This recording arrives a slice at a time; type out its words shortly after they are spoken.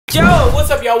Yo, what's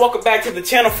up, y'all? Welcome back to the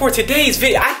channel for today's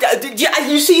video.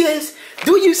 You see this?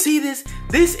 Do you see this?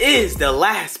 This is the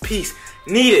last piece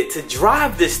needed to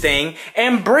drive this thing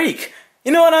and break.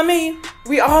 You know what I mean?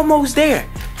 We almost there.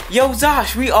 Yo,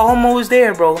 Zosh, we almost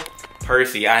there, bro.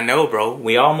 Percy, I know, bro.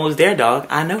 We almost there, dog.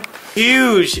 I know.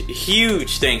 Huge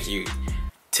thank you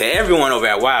to everyone over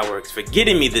at Wireworx for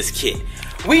getting me this kit.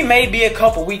 We may be a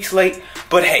couple weeks late,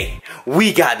 but hey,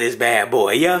 we got this bad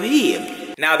boy. You hear me?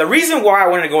 Now, the reason why I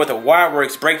wanted to go with the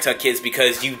Wireworx brake tuck kit is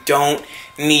because you don't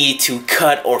need to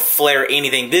cut or flare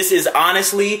anything. This is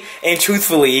honestly and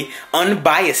truthfully,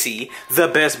 unbiasedly, the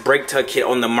best brake tuck kit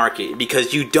on the market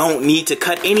because you don't need to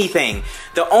cut anything.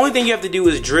 The only thing you have to do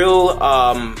is drill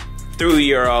through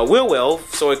your wheel well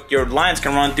so your lines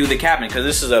can run through the cabin, because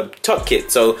this is a tuck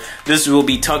kit. So this will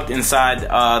be tucked inside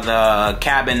the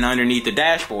cabin underneath the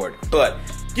dashboard. But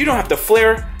you don't have to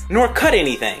flare nor cut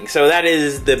anything. So that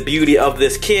is the beauty of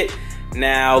this kit.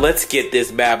 Now let's get this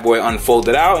bad boy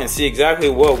unfolded out and see exactly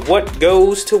what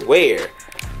goes to where.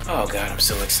 Oh God, I'm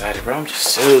so excited, bro. I'm just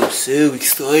so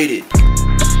excited.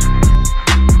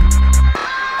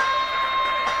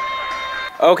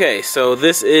 Okay, so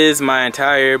this is my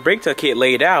entire brake tuck kit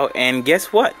laid out, and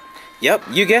guess what? Yep,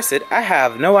 you guessed it. I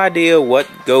have no idea what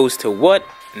goes to what,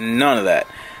 none of that.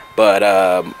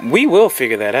 But we will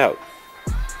figure that out,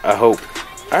 I hope.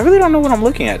 I really don't know what I'm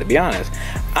looking at, to be honest.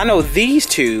 I know these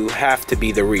two have to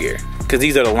be the rear, because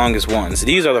these are the longest ones.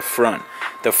 These are the front.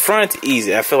 The front's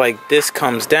easy. I feel like this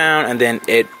comes down and then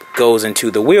it goes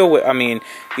into the wheel. I mean,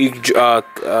 you drill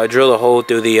a hole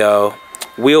through the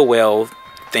wheel well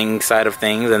side of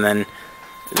things, and then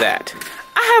that.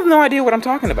 I have no idea what I'm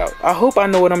talking about. I hope I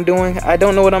know what I'm doing. I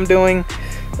don't know what I'm doing.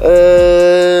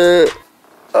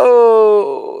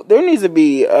 Oh, there needs to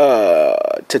be a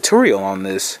tutorial on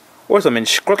this. Or some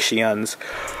instructions.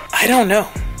 I don't know.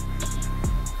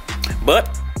 But,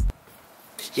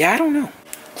 yeah, I don't know.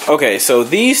 Okay, so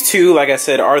these two, like I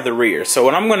said, are the rear. So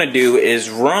what I'm going to do is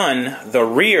run the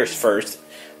rears first.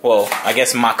 Well, I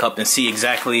guess mock up and see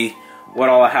exactly what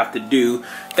all I have to do.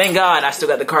 Thank God I still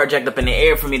got the car jacked up in the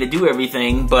air for me to do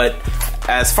everything. But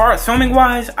as far as filming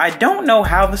wise, I don't know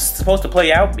how this is supposed to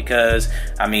play out. Because,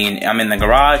 I mean, I'm in the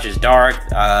garage, it's dark.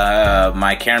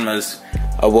 My camera's...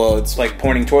 well, it's like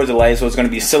pointing towards the light, so it's going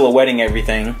to be silhouetting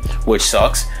everything, which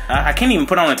sucks. I can't even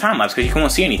put on a time lapse because you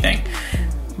can't see anything.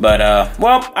 But,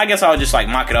 well, I guess I'll just like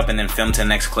mock it up and then film to the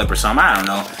next clip or something. I don't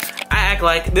know. I act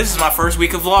like this is my first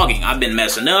week of vlogging. I've been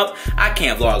messing up. I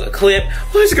can't vlog a clip.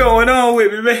 What's going on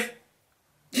with me, man?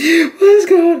 What's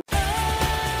going on?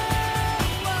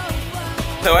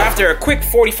 So after a quick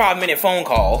 45-minute phone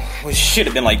call, which should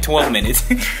have been like 12 minutes,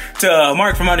 to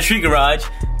Mark from Under Street Garage,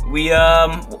 he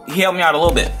helped me out a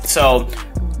little bit. So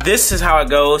this is how it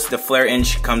goes. The flare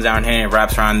inch comes down here and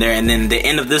wraps around there, and then the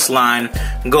end of this line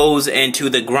goes into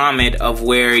the grommet of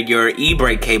where your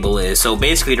e-brake cable is. So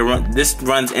basically, this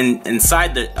runs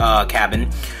inside the cabin.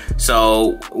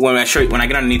 So when I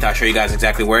get underneath, I'll show you guys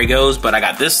exactly where it goes. But I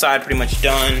got this side pretty much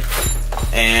done,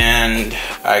 and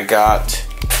I got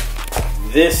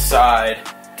this side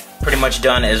pretty much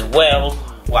done as well.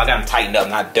 Well, I got them tightened up,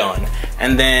 not done.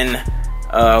 And then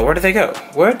where did they go?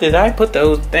 Where did I put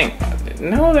those things?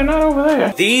 No, they're not over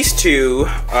there. These two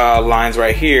lines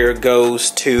right here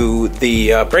goes to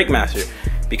the brake master,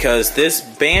 because this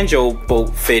banjo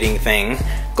bolt fitting thing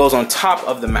goes on top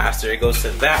of the master. It goes to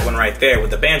that one right there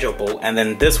with the banjo bolt, and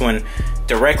then this one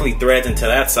directly threads into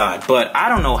that side. But I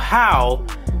don't know how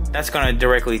that's gonna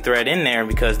directly thread in there,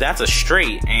 because that's a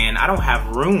straight and I don't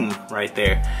have room right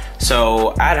there.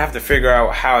 So I'd have to figure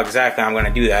out how exactly I'm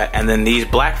gonna do that. And then these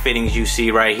black fittings you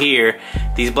see right here,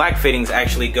 these black fittings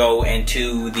actually go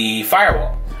into the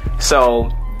firewall. So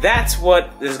that's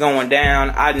what is going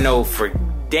down. I know for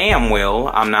damn well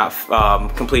I'm not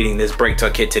completing this brake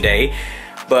tuck kit today,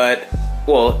 but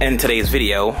well, in today's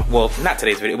video, well, not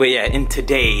today's video, but yeah, in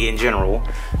today in general.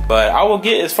 But I will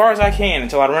get as far as I can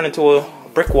until I run into a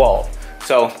brick wall.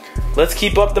 So let's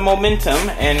keep up the momentum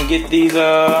and get these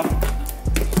rear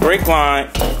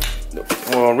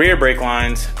brake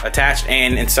lines attached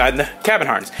and inside the cabin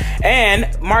harness.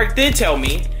 And Mark did tell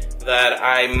me that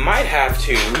I might have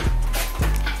to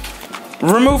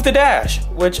remove the dash,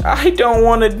 which I don't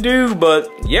want to do, but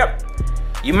yep,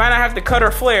 you might not have to cut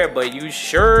or flare, but you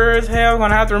sure as hell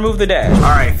gonna have to remove the dash. All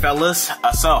right, fellas,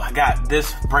 so I got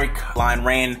this brake line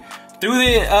ran through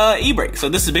the e-brake. So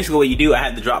this is basically what you do. I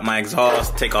had to drop my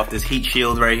exhaust, take off this heat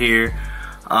shield right here,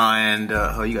 and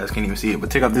oh, you guys can't even see it, but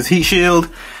take off this heat shield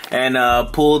and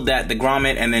pulled the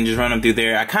grommet and then just run them through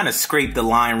there. I kind of scraped the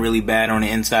line really bad on the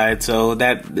inside, so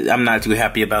that I'm not too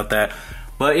happy about that.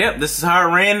 But yep, this is how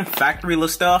it ran. Factory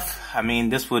stuff. I mean,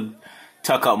 this would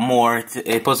tuck up more. It's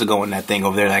supposed to go in that thing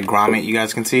over there, that grommet you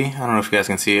guys can see. I don't know if you guys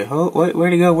can see it. Oh,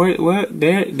 where'd it go? Where?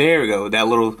 There we go. That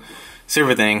little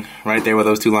silver thing right there with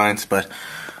those 2 lines. But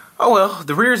oh well,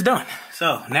 the rear is done.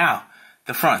 So now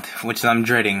the front, which I'm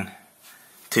dreading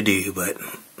to do, but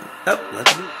oh,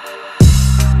 let's do it.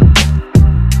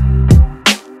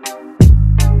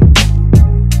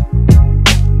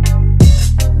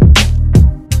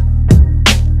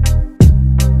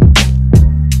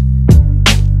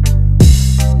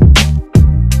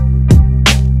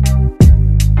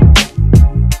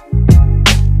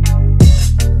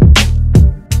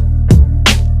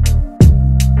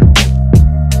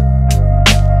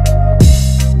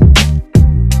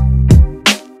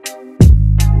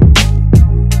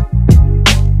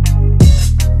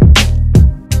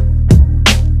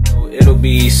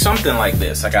 Something like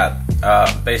this. I got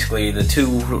basically the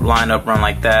 2 lined up run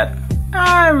like that.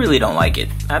 I really don't like it.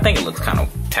 I think it looks kind of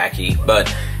tacky, but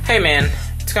hey man,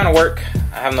 it's gonna work.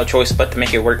 I have no choice but to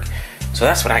make it work, so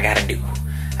that's what I gotta do.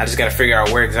 I just gotta figure out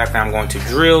where exactly I'm going to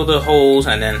drill the holes,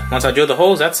 and then once I drill the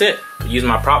holes, that's it. Use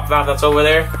my prop valve that's over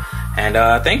there, and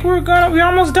I think we're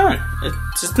almost done.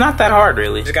 It's just not that hard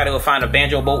really. Just gotta go find a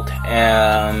banjo bolt,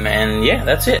 and yeah,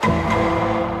 that's it.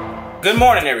 Good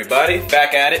morning, everybody.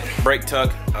 Back at it. Brake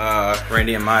tuck.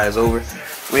 Randy and Maya's over.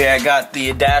 We had got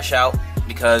the dash out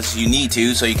because you need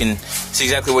to, so you can see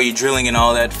exactly where you're drilling and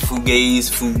all that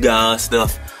fuga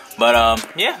stuff. But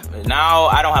yeah, now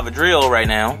I don't have a drill right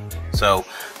now. So,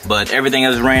 but everything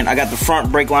is ran. I got the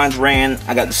front brake lines ran.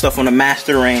 I got the stuff on the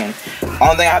master ran.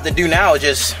 Only thing I have to do now is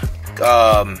just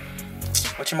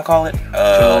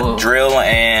whatchamacallit? Drill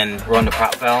and run the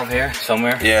prop valve here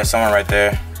somewhere. Yeah, somewhere right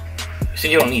there. So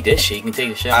you don't need this shit. You can take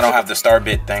the shit. I don't have the star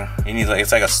bit thing. You need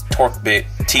it's like a torque bit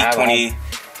T20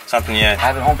 something. Yeah. I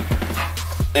have it home.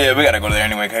 Yeah, we gotta go there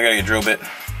anyway. I gotta get a drill bit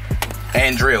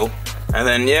and drill, and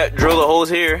then yeah, drill the holes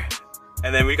here,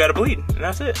 and then we gotta bleed, and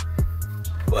that's it.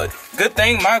 But good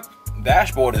thing my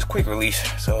dashboard is quick release,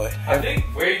 so I think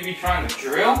where you be trying to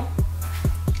drill,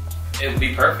 it would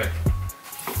be perfect.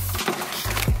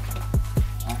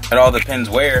 It all depends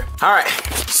where. All right,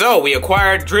 so we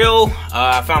acquired drill.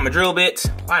 I found my drill bits.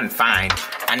 Well, I didn't find.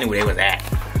 I knew where they was at.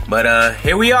 But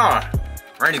here we are.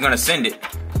 Randy's gonna send it.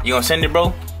 You gonna send it,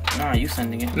 bro? Nah, you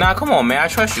sending it. Nah, come on, man. I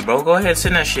trust you, bro. Go ahead,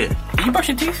 send that shit. Did you brush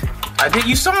your teeth? I did.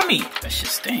 You saw me. That shit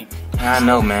stink. I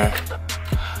know, man.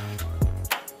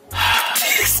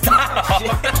 Stop.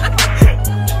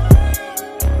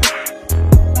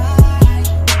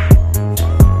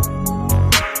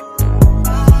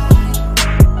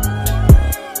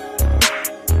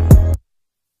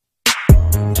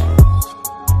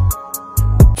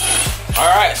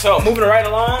 So moving right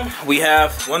along, we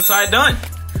have one side done,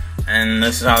 and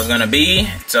this is how it's gonna be.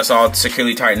 It's just all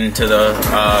securely tightened to the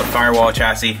firewall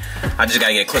chassis. I just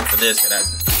gotta get a clip for this, cause that's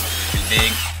too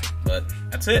big, but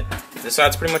that's it. This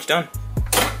side's pretty much done.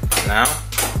 Now,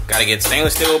 gotta get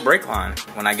stainless steel brake line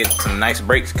when I get some nice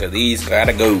brakes, cause these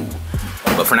gotta go.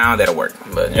 But for now, that'll work.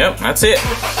 But yep, that's it.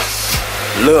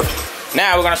 Look.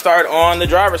 Now we're gonna start on the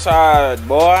driver's side,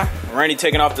 boy. Randy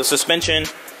taking off the suspension.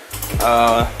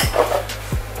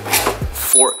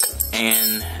 Fork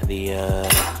and the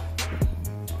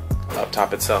up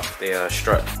top itself, the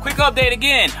strut. Quick update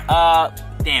again.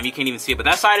 Damn, you can't even see it, but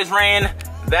that side is ran.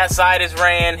 That side is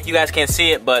ran. You guys can't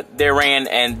see it, but they're ran,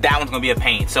 and that one's gonna be a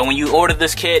pain. So when you order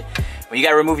this kit, when you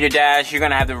gotta remove your dash, you're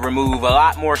gonna have to remove a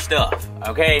lot more stuff.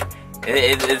 Okay?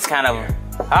 It's kind of,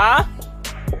 huh?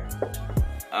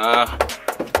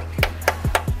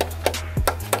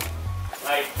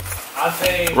 Like I'll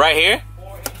say right here.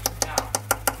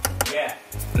 Yeah.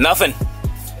 Nothing.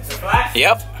 Is it flat?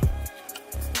 Yep.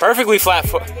 Perfectly flat.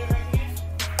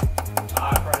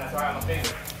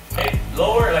 Hey,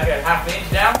 lower, like a half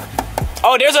inch down.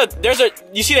 Oh, there's a.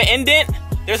 You see the indent?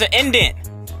 There's an indent.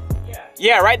 Yeah.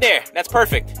 Yeah, right there. That's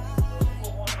perfect.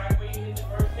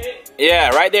 Yeah,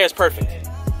 right there is perfect.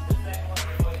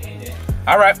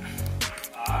 All right.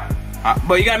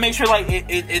 But you gotta make sure like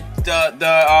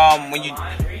when you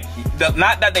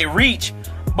not that they reach,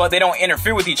 but they don't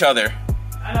interfere with each other.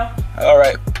 I know. All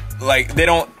right. Like they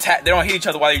don't hit each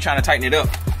other while you're trying to tighten it up.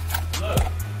 Look.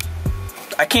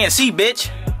 I can't see, bitch.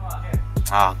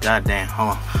 Oh goddamn.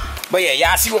 Hold on. But yeah,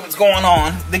 y'all see what's going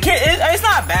on. The kit, it's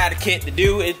not a bad kit to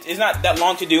do. It's not that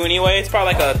long to do anyway. It's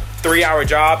probably like a 3-hour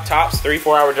job, tops,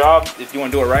 3-4 hour job if you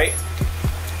want to do it right.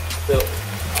 So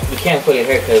we can't put it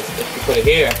here because if you put it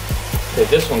here, because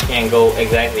this one can't go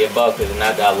exactly above because it's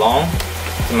not that long.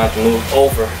 So I'm gonna have to move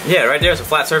over. Yeah, right there's a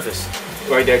flat surface.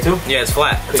 Right there too? Yeah, it's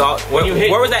flat. It's all.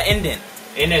 Where was that indent?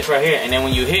 Indent's right here, and then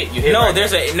when you hit. No, right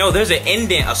there's an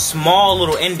indent, a small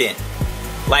little indent.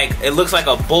 like it looks like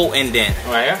a bolt indent.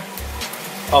 Right here?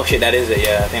 Oh shit, that is it.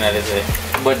 Yeah, I think that is it.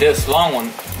 But this long one,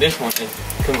 this one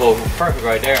can go perfect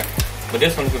right there. But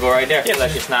this one could go right there. Yeah,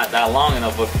 like it's not that long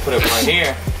enough, but put it right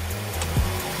here.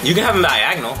 You can have them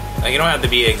diagonal. Like you don't have to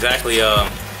be exactly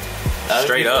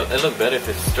straight up. It look better if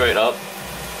it's straight up.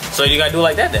 So you gotta do it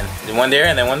like that then. One there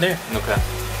and then one there. Okay.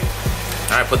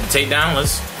 All right, put the tape down.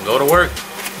 Let's go to work.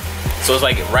 So it's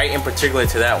like right in particular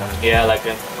to that one. Yeah, like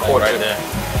a quarter, right there,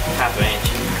 half an inch.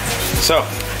 So,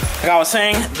 like I was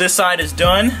saying, this side is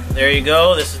done. There you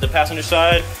go. This is the passenger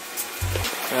side.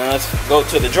 Let's go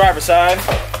to the driver's side.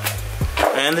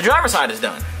 And the driver's side is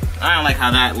done. I don't like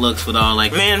how that looks with all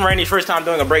like, man, Randy's first time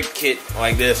doing a brake kit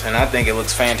like this, and I think it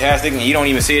looks fantastic, and you don't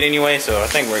even see it anyway, so I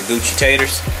think we're Gucci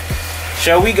taters.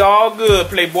 So we go all good,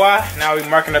 playboy. Now we're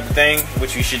marking up the thing,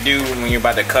 which you should do when you're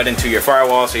about to cut into your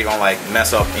firewall so you don't like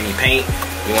mess up any paint.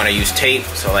 You want to use tape,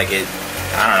 so like it,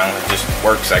 I don't know, it just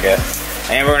works, I guess.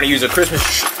 And we're gonna use a Christmas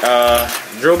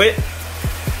drill bit.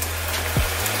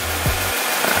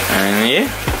 And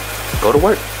yeah, go to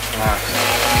work.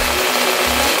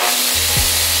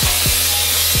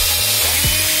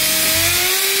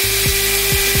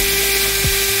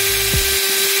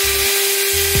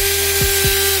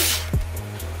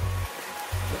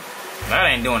 That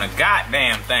ain't doing a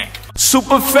goddamn thing.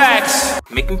 Super facts.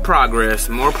 Making progress,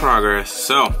 more progress.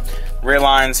 So, rear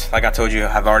lines, like I told you,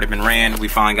 have already been ran. We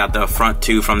finally got the front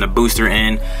two from the booster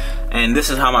in. And this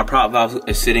is how my prop valve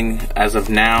is sitting as of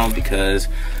now because,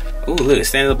 ooh, look, it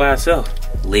stands up by itself.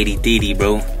 Lady Didi,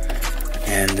 bro.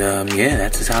 And yeah,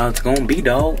 that's just how it's gonna be,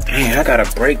 dog. Man, I got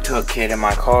a brake tuck kit in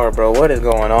my car, bro. What is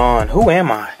going on? Who am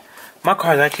I? My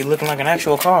car's actually looking like an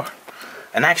actual car.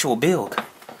 An actual build.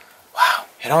 Wow.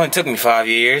 It only took me 5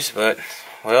 years, but,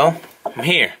 well, I'm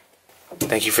here.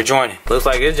 Thank you for joining. Looks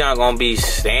like this junk gonna be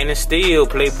standing still,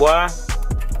 playboy.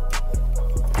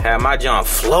 Have my junk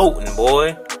floating,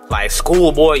 boy. Like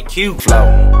schoolboy cute.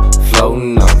 Floating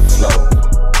on the float.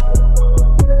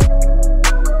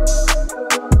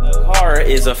 The car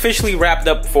is officially wrapped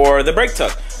up for the brake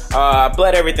tuck. I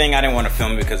bled everything. I didn't want to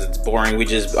film it because it's boring. We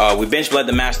bench bled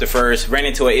the master first. Ran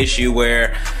into an issue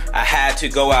where I had to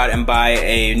go out and buy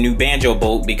a new banjo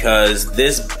bolt because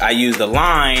I used the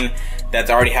line that's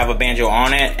already have a banjo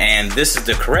on it, and this is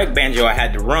the correct banjo I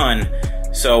had to run.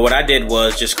 So what I did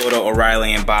was just go to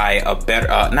O'Reilly and buy a better,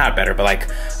 not better, but like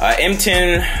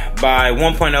M10 by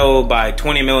 1.0 by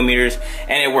 20 millimeters,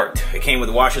 and it worked. It came with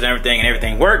washers and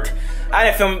everything worked. I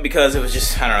didn't film it because it was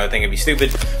just, I don't know, I think it'd be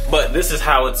stupid. But this is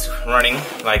how it's running,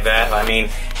 like that. I mean,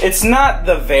 it's not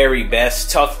the very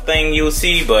best tough thing you'll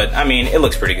see, but I mean, it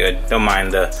looks pretty good. Don't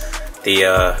mind the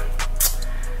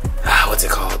what's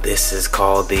it called? This is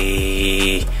called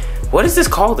the, what is this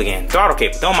called again? Throttle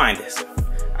cable, don't mind this.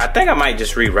 I think I might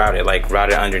just reroute it, like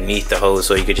route it underneath the hose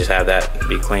so you could just have that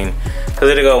be clean. Cause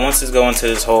it'll go, once it's going to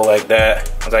this hole like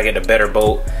that, once I get a better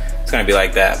bolt, it's gonna be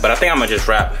like that. But I think I'm gonna just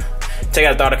take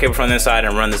out the throttle cable from this side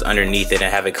and run this underneath it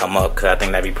and have it come up, cause I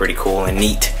think that'd be pretty cool and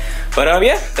neat. But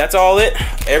yeah, that's all it.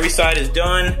 Every side is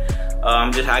done.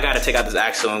 I gotta take out this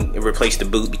axle and replace the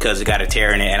boot because it got a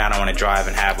tear in it, and I don't want to drive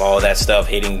and have all that stuff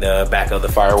hitting the back of the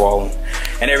firewall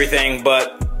and everything.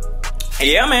 But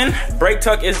yeah, man, brake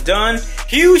tuck is done.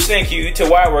 Huge thank you to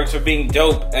Wireworx for being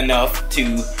dope enough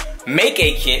to make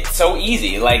a kit so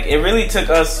easy. Like, it really took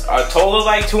us a total of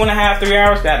like 2.5, 3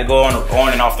 hours. Got to go on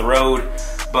and off the road,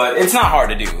 but it's not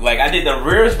hard to do. Like, I did the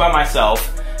rears by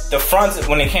myself. The fronts,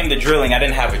 when it came to drilling, I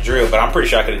didn't have a drill, but I'm pretty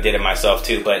sure I could have did it myself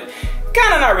too. But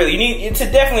kind of not really. It's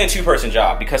definitely a two-person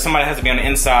job because somebody has to be on the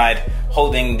inside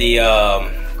holding the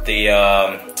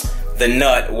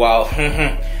nut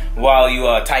while you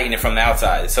tighten it from the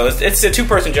outside. So it's a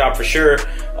two-person job for sure.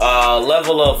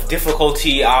 Level of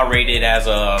difficulty I rated as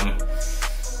about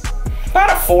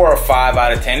a 4 or 5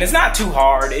 out of 10. It's not too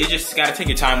hard. You just gotta take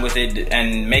your time with it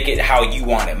and make it how you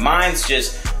want it. Mine's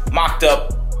just mocked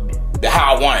up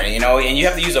how I want it, you know, and you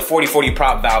have to use a 40/40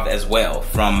 prop valve as well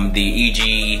from the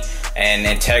EG and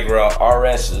Integra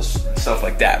RSs and stuff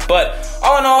like that. But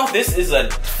all in all, this is a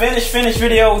finished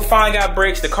video. We finally got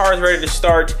brakes. The car is ready to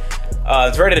start.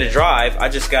 It's ready to drive. I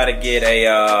just got to get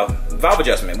a valve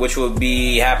adjustment, which will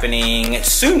be happening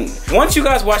soon. Once you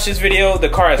guys watch this video, the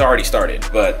car has already started.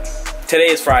 But today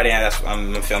is Friday, and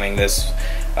I'm filming this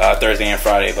Thursday and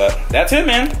Friday. But that's it,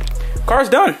 man. Car's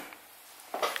done.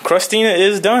 Christina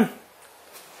is done.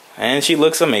 And she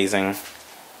looks amazing.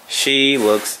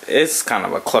 It's kind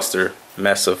of a cluster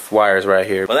mess of wires right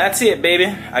here. Well, that's it, baby.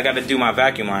 I got to do my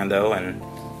vacuum line, though. And,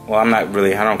 well, I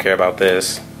don't care about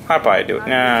this. I'd probably do it.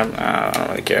 Nah, I don't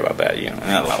really care about that, you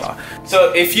know.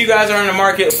 So if you guys are in the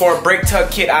market for a brake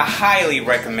tuck kit, I highly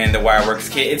recommend the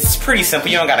Wireworx kit. It's pretty simple.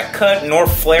 You don't gotta cut nor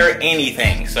flare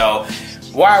anything. So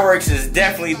Wireworx is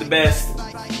definitely the best.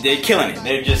 They're killing it.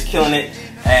 They're just killing it.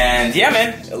 And yeah,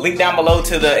 man, link down below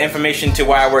to the information to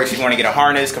Wireworx if you want to get a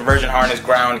harness, conversion harness,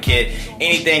 ground kit,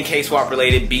 anything K-swap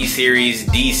related, B series,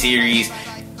 D series,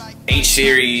 H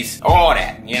series, all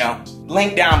that, you know.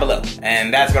 Link down below.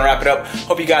 And that's gonna wrap it up.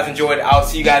 Hope you guys enjoyed. I'll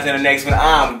see you guys in the next one.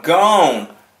 I'm gone.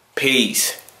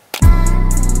 Peace.